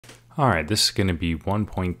All right, this is going to be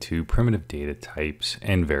 1.2 primitive data types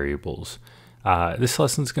and variables. This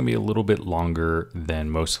lesson is going to be a little bit longer than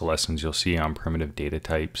most of the lessons you'll see on primitive data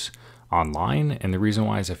types online. And the reason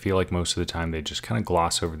why is I feel like most of the time they just kind of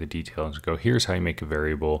gloss over the details and go, here's how you make a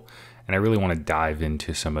variable. And I really want to dive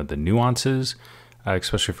into some of the nuances,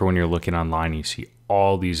 especially for when you're looking online and you see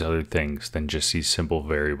all these other things than just these simple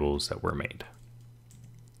variables that were made.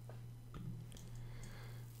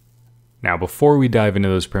 Now, before we dive into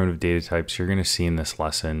those primitive data types, you're going to see in this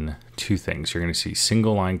lesson two things. You're going to see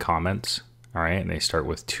single line comments, all right, and they start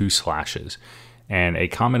with 2 slashes. And a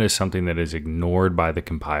comment is something that is ignored by the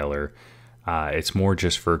compiler. It's more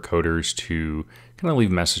just for coders to kind of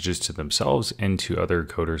leave messages to themselves and to other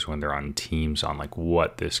coders when they're on teams on like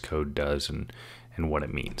what this code does and what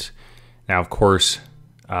it means. Now, of course,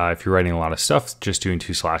 if you're writing a lot of stuff, just doing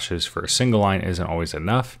 2 slashes for a single line isn't always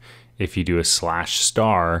enough. If you do a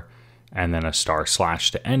 /* and then a */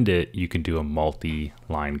 to end it, you can do a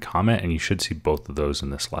multi-line comment, and you should see both of those in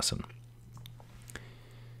this lesson.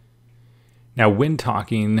 Now, when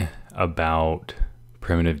talking about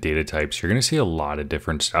primitive data types, you're going to see a lot of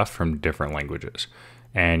different stuff from different languages,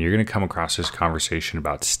 and you're going to come across this conversation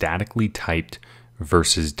about statically typed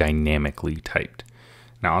versus dynamically typed.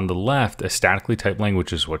 Now, on the left, a statically typed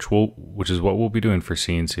language is which is what we'll be doing for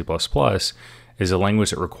C and C++, is a language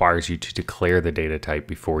that requires you to declare the data type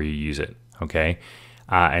before you use it, okay?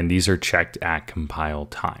 And these are checked at compile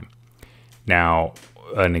time. Now,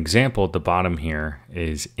 an example at the bottom here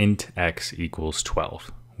is int x equals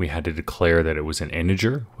 12. We had to declare that it was an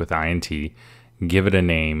integer with int, give it a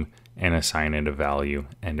name, and assign it a value,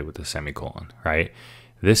 end it with a semicolon, right?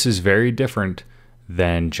 This is very different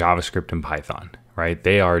than JavaScript and Python, right?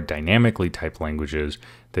 They are dynamically typed languages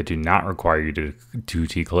that do not require you to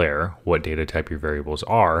declare what data type your variables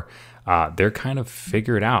are. They're kind of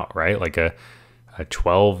figured out, right? Like a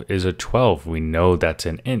 12 is a 12. We know that's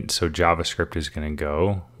an int. So JavaScript is going to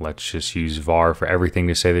go, let's just use var for everything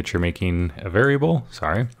to say that you're making a variable,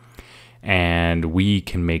 and we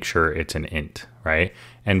can make sure it's an int, right?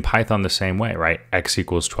 And Python the same way, right? X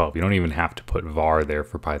equals 12. You don't even have to put var there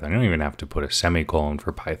for Python. You don't even have to put a semicolon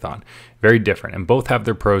for Python. Very different, and both have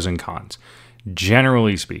their pros and cons.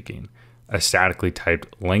 Generally speaking, a statically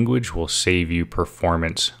typed language will save you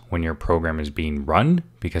performance when your program is being run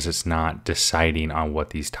because it's not deciding on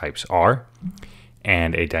what these types are.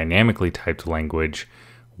 And a dynamically typed language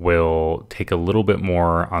will take a little bit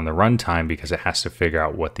more on the runtime because it has to figure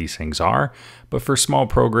out what these things are. But for small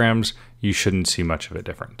programs, you shouldn't see much of a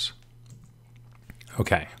difference.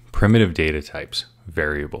 Okay, primitive data types,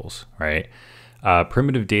 variables, right?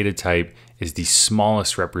 Primitive data type is the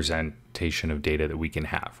smallest representation of data that we can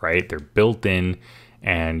have, right? They're built in,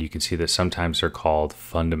 and you can see that sometimes they're called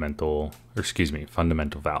fundamental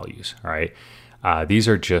values, all right? These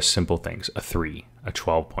are just simple things, a 3, a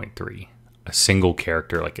 12.3, a single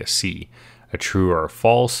character like a C, a true or a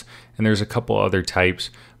false, and there's a couple other types,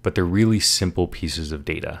 but they're really simple pieces of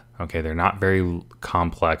data, okay? They're not very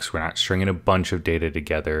complex. We're not stringing a bunch of data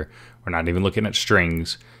together. We're not even looking at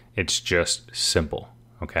strings. It's just simple,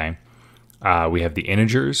 okay? We have the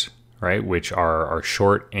integers, right, which are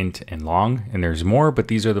short, int, and long, and there's more, but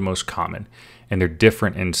these are the most common, and they're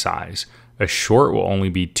different in size. A short will only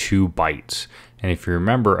be 2 bytes, and if you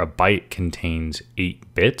remember, a byte contains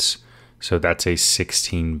 8 bits, so that's a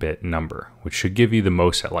 16-bit number, which should give you the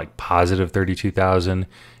most at like positive 32,000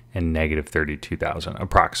 and negative 32,000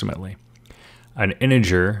 approximately. An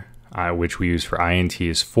integer, which we use for int,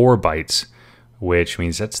 is 4 bytes, which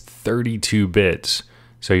means that's 32 bits.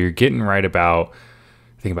 So you're getting right about,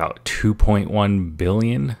 I think about 2.1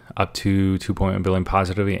 billion, up to 2.1 billion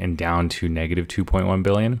positively, and down to negative 2.1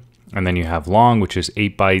 billion. And then you have long, which is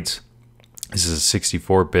 8 bytes. This is a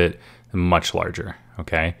 64-bit, much larger,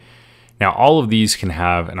 okay? Now, all of these can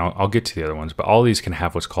have, and I'll get to the other ones, but all of these can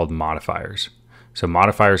have what's called modifiers. So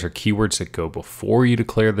modifiers are keywords that go before you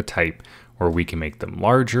declare the type, or we can make them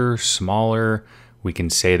larger, smaller. We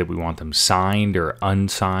can say that we want them signed or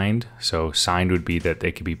unsigned. So signed would be that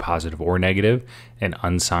they could be positive or negative, and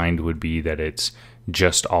unsigned would be that it's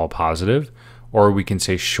just all positive. Or we can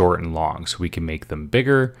say short and long. So we can make them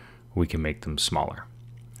bigger, we can make them smaller,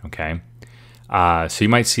 okay? So you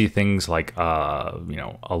might see things like, a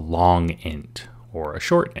long int, or a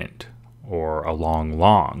short int, or a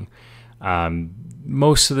long.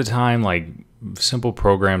 Most of the time, like simple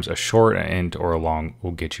programs, a short int or a long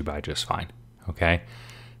will get you by just fine. Okay,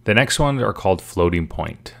 the next ones are called floating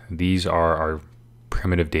point. These are our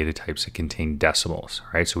primitive data types that contain decimals,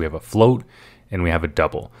 right? So we have a float and we have a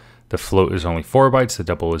double. The float is only 4 bytes, the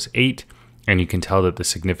double is 8, and you can tell that the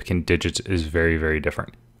significant digits is very, very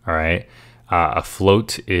different, all right? A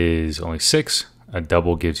float is only 6. A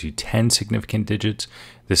double gives you 10 significant digits.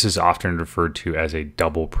 This is often referred to as a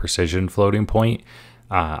double precision floating point.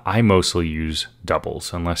 I mostly use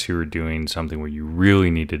doubles unless you were doing something where you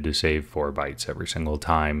really needed to save 4 bytes every single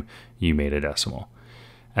time you made a decimal.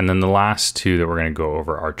 And then the last two that we're going to go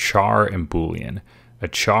over are char and boolean. A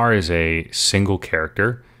char is a single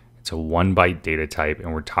character. It's a 1 byte data type,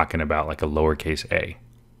 and we're talking about like a lowercase a,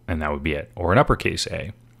 and that would be it, or an uppercase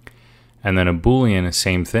a. And then a boolean,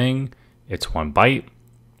 same thing. It's 1 byte,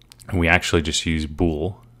 and we actually just use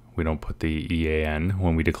bool. We don't put the EAN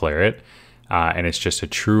when we declare it. And it's just a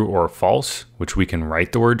true or a false, which we can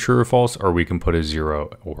write the word true or false, or we can put a 0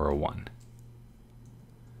 or a 1.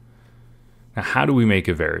 Now, how do we make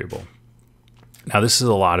a variable? Now, this is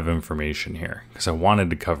a lot of information here because I wanted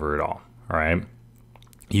to cover it all right?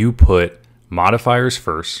 You put modifiers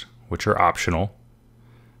first, which are optional.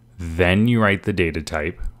 Then you write the data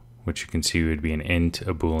type, which you can see would be an int,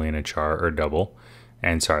 a boolean, a char, or double.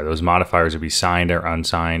 And sorry, those modifiers would be signed or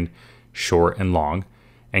unsigned, short and long.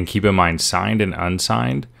 And keep in mind, signed and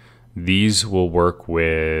unsigned, these will work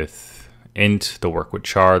with int, they'll work with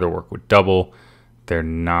char, they'll work with double. They're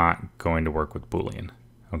not going to work with boolean,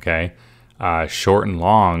 okay? Short and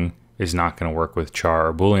long is not going to work with char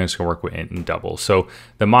or boolean, it's going to work with int and double. So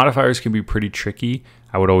the modifiers can be pretty tricky.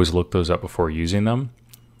 I would always look those up before using them,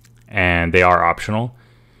 and they are optional.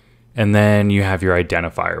 And then you have your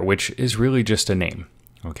identifier, which is really just a name,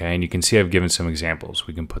 okay? And you can see I've given some examples.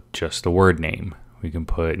 We can put just the word name. We can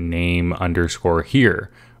put name underscore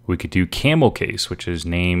here. We could do camel case, which is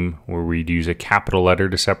name where we'd use a capital letter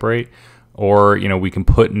to separate. Or, you know, we can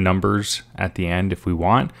put numbers at the end if we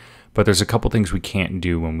want. But there's a couple things we can't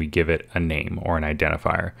do when we give it a name or an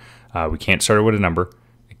identifier. We can't start it with a number.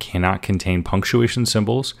 It cannot contain punctuation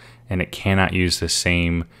symbols, and it cannot use the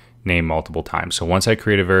same name multiple times. So once I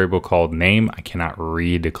create a variable called name, I cannot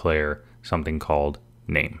redeclare something called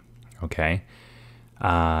name, okay?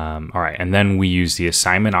 All right, and then we use the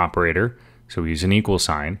assignment operator. So we use an equal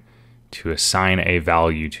sign to assign a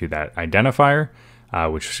value to that identifier,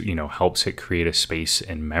 which, you know, helps it create a space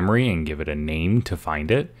in memory and give it a name to find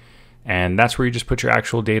it. And that's where you just put your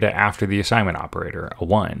actual data after the assignment operator. A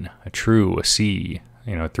 1, a true, a C,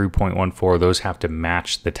 you know, 3.14, those have to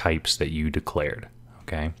match the types that you declared,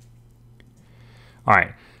 okay? All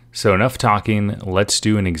right, so enough talking. Let's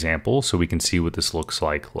do an example so we can see what this looks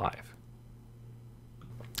like live.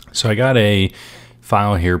 So I got a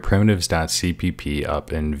file here, primitives.cpp,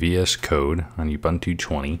 up in VS Code on Ubuntu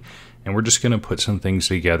 20, and we're just going to put some things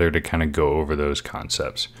together to kind of go over those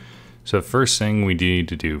concepts. So the first thing we need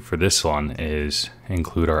to do for this one is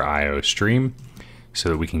include our IO stream so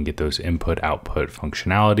that we can get those input-output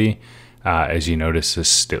functionality. As you notice,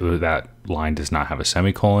 that line does not have a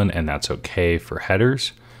semicolon, and that's okay for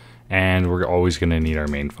headers. And we're always going to need our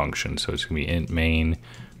main function. So it's going to be int main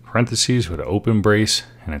parentheses with an open brace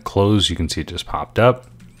and a close. You can see it just popped up.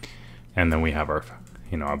 And then we have our,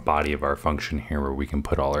 you know, a body of our function here where we can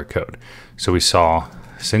put all our code. So we saw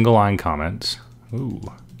single line comments. Ooh.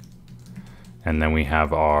 And then we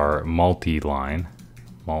have our multi-line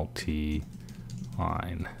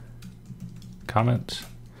comments.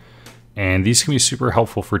 And these can be super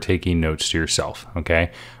helpful for taking notes to yourself,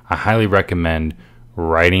 okay? I highly recommend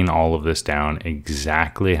writing all of this down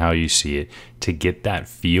exactly how you see it to get that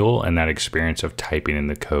feel and that experience of typing in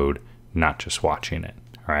the code, not just watching it,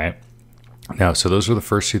 all right? Now, so those were the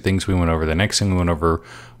first two things we went over. The next thing we went over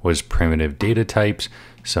was primitive data types,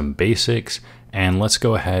 some basics, and let's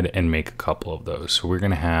go ahead and make a couple of those. So we're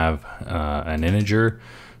gonna have an integer.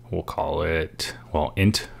 We'll call it, well,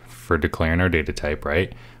 int for declaring our data type,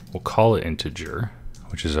 right? We'll call it integer,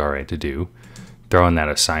 which is all right to do. Throw in that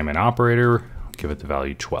assignment operator, give it the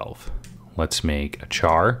value 12. Let's make a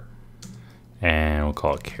char, and we'll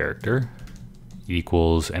call it character,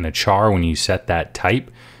 equals, and a char, when you set that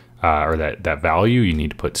type, or that value, you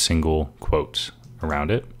need to put single quotes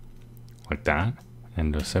around it, like that,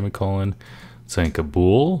 and a semicolon. Let's make a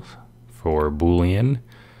bool for boolean,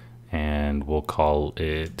 and we'll call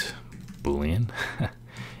it boolean,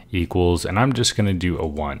 equals, and I'm just gonna do a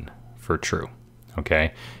 1 for true,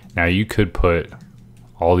 okay? Now you could put,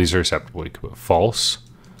 all these are acceptable. You could put false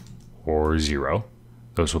or 0.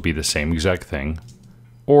 Those will be the same exact thing.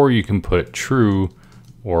 Or you can put true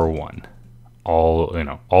or 1. All, you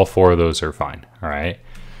know, all 4 of those are fine, all right?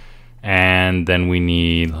 And then we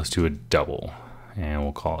need, let's do a double, and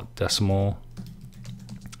we'll call it decimal.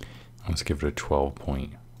 Let's give it a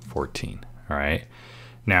 12.14, all right?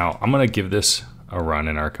 Now, I'm gonna give this a run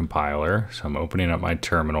in our compiler. So I'm opening up my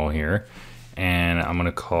terminal here, and I'm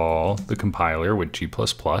gonna call the compiler with G++.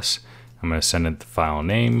 I'm gonna send it the file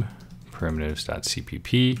name,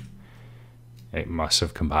 primitives.cpp. It must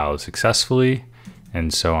have compiled successfully,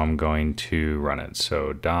 and so I'm going to run it.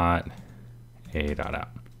 So .a.out.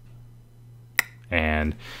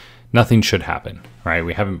 And nothing should happen, right?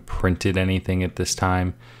 We haven't printed anything at this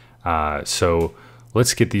time. So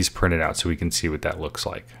let's get these printed out so we can see what that looks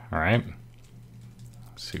like, all right?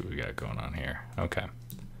 Let's see what we got going on here. Okay,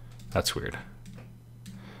 that's weird.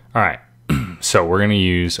 All right, so we're gonna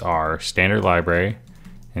use our standard library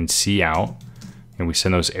and cout, and we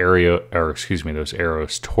send those those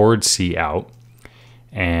arrows towards cout,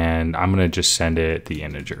 and I'm gonna just send it the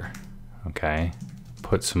integer, okay?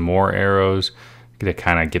 Put some more arrows to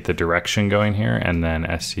kind of get the direction going here, and then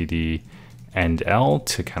std end L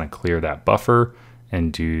to kind of clear that buffer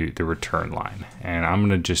and do the return line. And I'm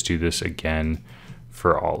gonna just do this again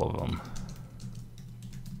for all of them.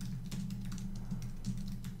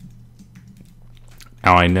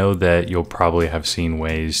 Now I know that you'll probably have seen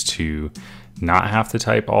ways to not have to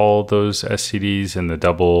type all those stds and the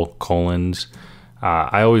double colons.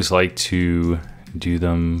 I always like to do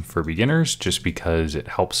them for beginners just because it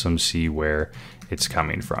helps them see where it's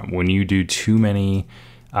coming from. When you do too many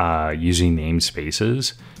using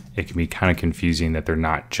namespaces, it can be kind of confusing that they're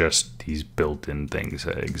not just these built-in things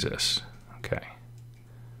that exist. Okay,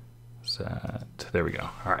 there we go.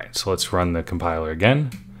 All right, so let's run the compiler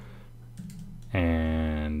again,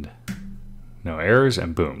 and no errors,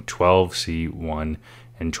 and boom, 12C1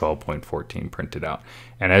 and 12.14 printed out.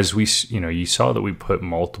 And as we, you saw that we put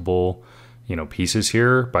multiple, pieces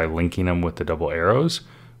here by linking them with the double arrows.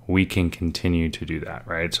 We can continue to do that,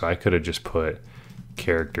 right? So I could have just put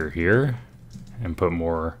character here and put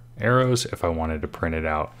more arrows if I wanted to print it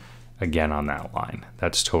out again on that line.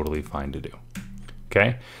 That's totally fine to do.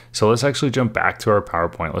 Okay, so let's actually jump back to our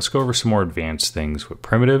PowerPoint. Let's go over some more advanced things with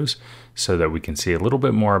primitives so that we can see a little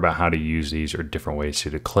bit more about how to use these or different ways to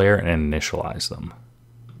declare and initialize them.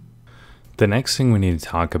 The next thing we need to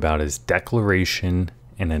talk about is declaration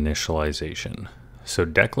and initialization. So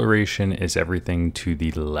declaration is everything to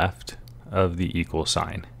the left of the equal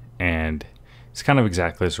sign, and it's kind of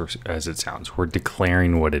exactly as it sounds. We're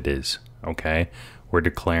declaring what it is, okay? We're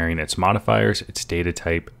declaring its modifiers, its data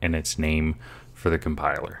type, and its name for the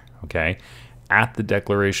compiler, okay? At the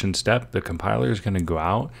declaration step, the compiler is going to go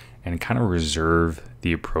out and kind of reserve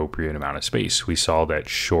the appropriate amount of space. We saw that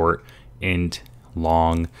short, int,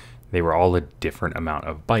 long, they were all a different amount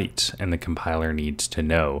of bytes, and the compiler needs to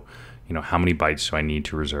know, how many bytes do I need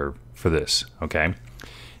to reserve for this, okay?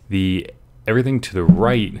 Everything to the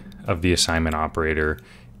right of the assignment operator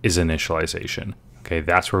is initialization, okay?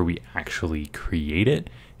 That's where we actually create it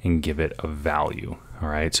and give it a value, all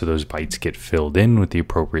right? So those bytes get filled in with the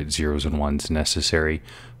appropriate zeros and ones necessary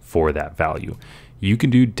for that value. You can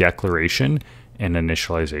do declaration and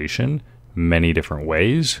initialization many different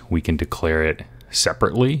ways. We can declare it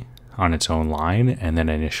separately on its own line and then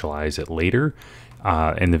initialize it later.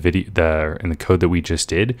 In the code that we just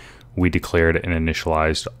did, we declared and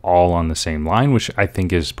initialized all on the same line, which I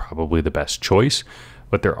think is probably the best choice,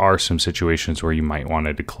 but there are some situations where you might want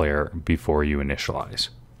to declare before you initialize.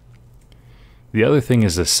 The other thing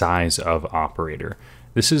is the sizeof operator.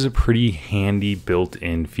 This is a pretty handy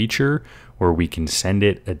built-in feature where we can send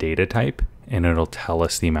it a data type and it'll tell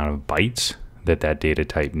us the amount of bytes that data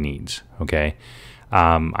type needs, okay?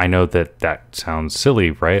 I know that sounds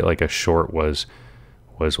silly, right? Like a short was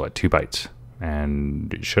what, 2 bytes,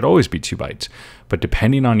 and it should always be 2 bytes. But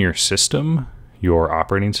depending on your system, your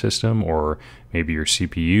operating system, or maybe your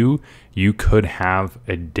CPU, you could have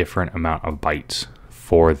a different amount of bytes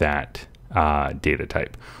for that data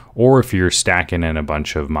type. Or if you're stacking in a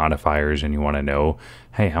bunch of modifiers and you want to know,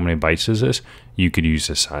 hey, how many bytes is this? You could use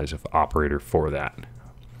the sizeof operator for that.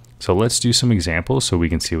 So let's do some examples so we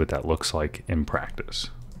can see what that looks like in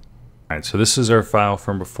practice. All right, so this is our file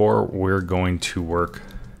from before. We're going to work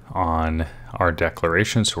on our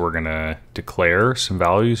declaration. So we're gonna declare some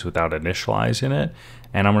values without initializing it.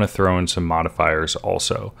 And I'm gonna throw in some modifiers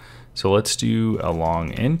also. So let's do a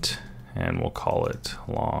long int, and we'll call it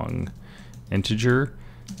long integer.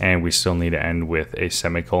 And we still need to end with a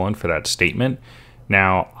semicolon for that statement.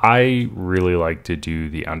 Now, I really like to do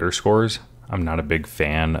the underscores. I'm not a big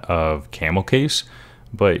fan of camel case,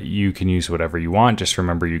 but you can use whatever you want. Just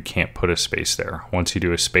remember, you can't put a space there. Once you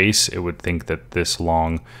do a space, it would think that this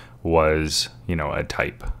long was, a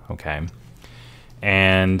type, okay?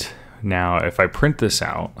 And now if I print this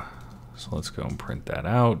out, so let's go and print that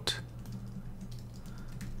out.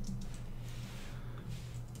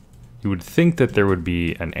 You would think that there would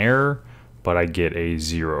be an error, but I get a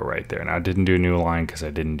 0 right there. Now I didn't do a new line because I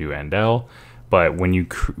didn't do end L, but when you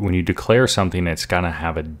declare something, it's gonna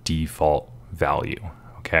have a default value,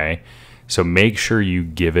 okay? So make sure you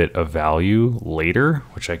give it a value later,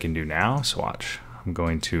 which I can do now. So watch. I'm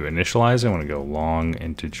going to initialize. I want to go long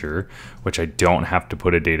integer, which I don't have to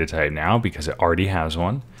put a data type now because it already has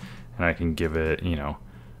one. And I can give it, you know,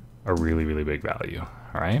 a really, really big value.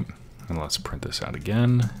 All right. And let's print this out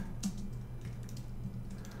again.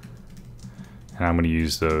 And I'm going to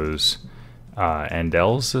use those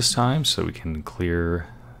endls this time so we can clear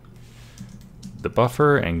the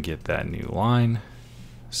buffer and get that new line.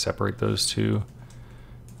 Separate those two.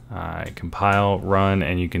 I compile, run,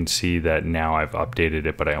 and you can see that now I've updated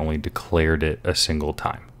it, but I only declared it a single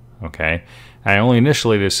time. Okay, I only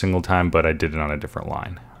initialized it a single time, but I did it on a different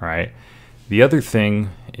line. All right. The other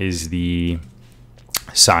thing is the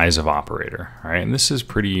size of operator. All right, and this is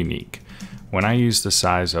pretty unique. When I use the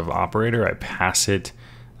size of operator, I pass it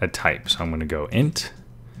a type. So I'm going to go int,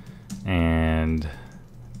 and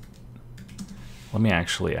let me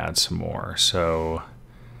actually add some more. So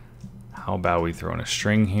how about we throw in a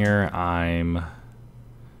string here? I'm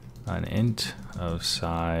an int of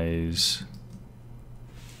size.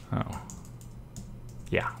 Oh,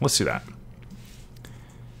 yeah, let's do that.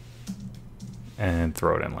 And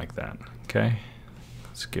throw it in like that. Okay,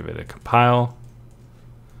 let's give it a compile.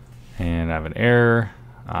 And I have an error.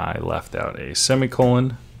 I left out a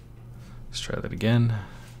semicolon. Let's try that again.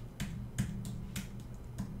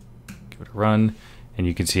 Give it a run. And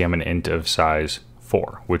you can see I'm an int of size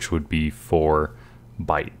 4, which would be 4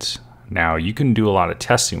 bytes. Now you can do a lot of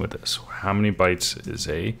testing with this. How many bytes is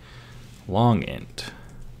a long int?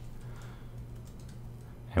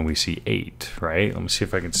 And we see 8, right? Let me see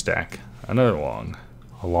if I can stack another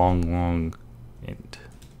a long int.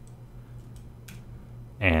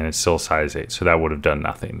 And it's still size 8, so that would have done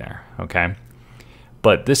nothing there, okay?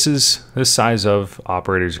 But this size of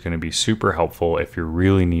operator is going to be super helpful if you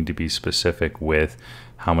really need to be specific with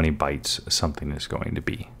how many bytes something is going to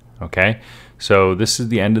be, okay? So this is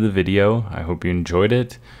the end of the video. I hope you enjoyed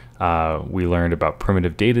it. We learned about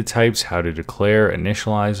primitive data types, how to declare,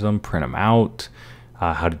 initialize them, print them out,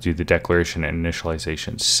 how to do the declaration and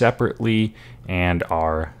initialization separately, and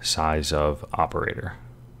our size of operator.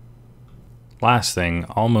 Last thing,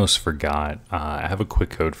 almost forgot, I have a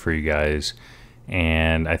quick code for you guys,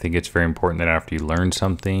 and I think it's very important that after you learn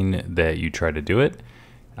something that you try to do it.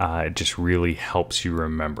 It just really helps you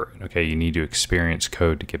remember it. Okay, you need to experience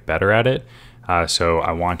code to get better at it. So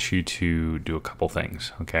I want you to do a couple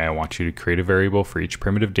things. Okay, I want you to create a variable for each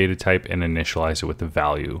primitive data type and initialize it with a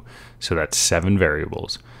value. So that's 7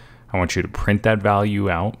 variables. I want you to print that value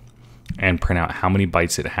out and print out how many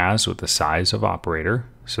bytes it has with the size of operator.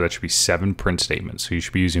 So that should be 7 print statements. So you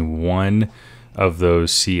should be using one of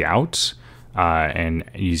those couts and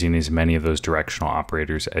using as many of those directional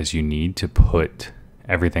operators as you need to put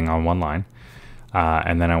everything on one line.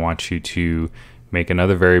 And then I want you to make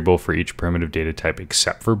another variable for each primitive data type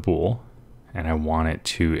except for bool. And I want it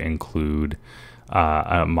to include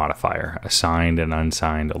a modifier, a signed, an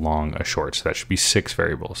unsigned, a long, a short. So that should be 6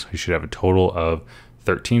 variables. You should have a total of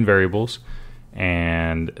 13 variables.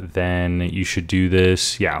 And then you should do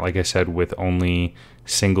this, yeah, like I said, with only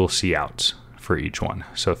single couts for each one.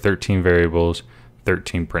 So 13 variables,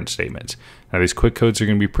 13 print statements. Now these quick codes are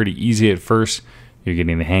going to be pretty easy at first. You're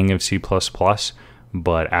getting the hang of C++,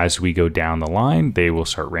 but as we go down the line, they will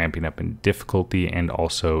start ramping up in difficulty and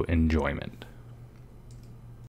also enjoyment.